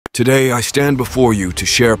Today, I stand before you to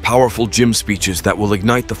share powerful gym speeches that will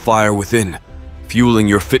ignite the fire within, fueling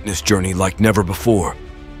your fitness journey like never before.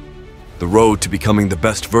 The road to becoming the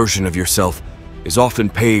best version of yourself is often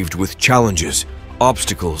paved with challenges,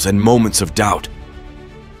 obstacles, and moments of doubt.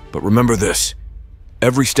 But remember this: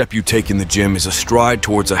 every step you take in the gym is a stride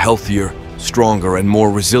towards a healthier, stronger, and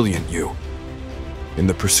more resilient you. In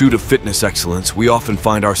the pursuit of fitness excellence, we often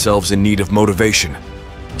find ourselves in need of motivation,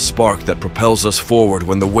 a spark that propels us forward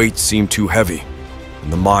when the weights seem too heavy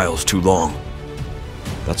and the miles too long.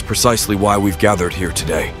 That's precisely why we've gathered here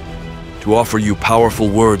today, to offer you powerful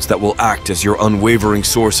words that will act as your unwavering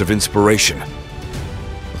source of inspiration.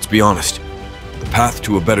 Let's be honest, the path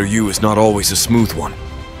to a better you is not always a smooth one.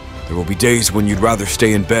 There will be days when you'd rather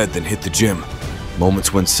stay in bed than hit the gym,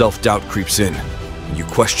 moments when self-doubt creeps in and you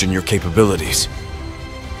question your capabilities.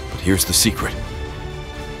 But here's the secret: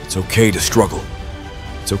 it's okay to struggle.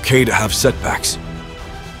 It's okay to have setbacks.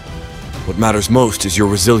 What matters most is your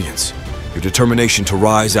resilience, your determination to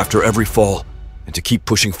rise after every fall and to keep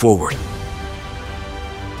pushing forward.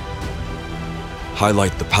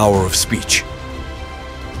 Highlight the power of speech.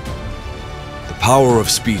 The power of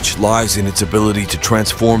speech lies in its ability to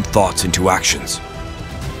transform thoughts into actions.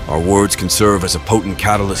 Our words can serve as a potent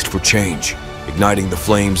catalyst for change, igniting the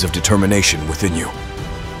flames of determination within you.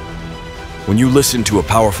 When you listen to a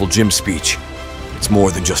powerful gym speech, it's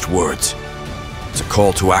more than just words. It's a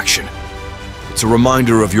call to action. It's a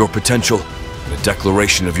reminder of your potential and a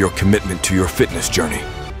declaration of your commitment to your fitness journey.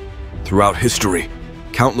 Throughout history,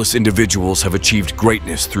 countless individuals have achieved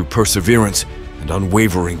greatness through perseverance and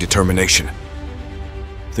unwavering determination.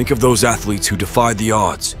 Think of those athletes who defied the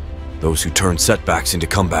odds, those who turned setbacks into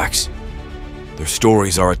comebacks. Their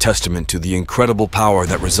stories are a testament to the incredible power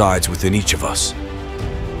that resides within each of us.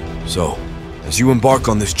 So, as you embark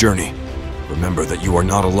on this journey, remember that you are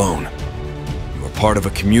not alone. You are part of a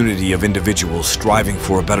community of individuals striving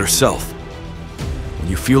for a better self. When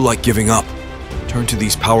you feel like giving up, turn to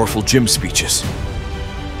these powerful gym speeches.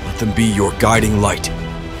 Let them be your guiding light,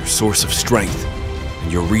 your source of strength,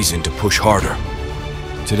 and your reason to push harder.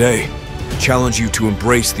 Today, I challenge you to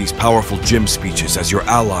embrace these powerful gym speeches as your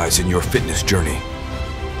allies in your fitness journey.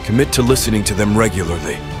 Commit to listening to them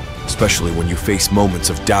regularly, especially when you face moments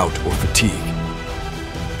of doubt or fatigue.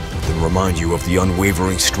 Let them remind you of the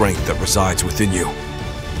unwavering strength that resides within you.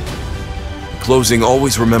 In closing,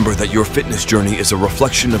 always remember that your fitness journey is a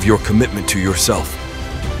reflection of your commitment to yourself.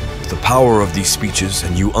 With the power of these speeches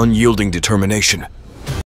and your unyielding determination,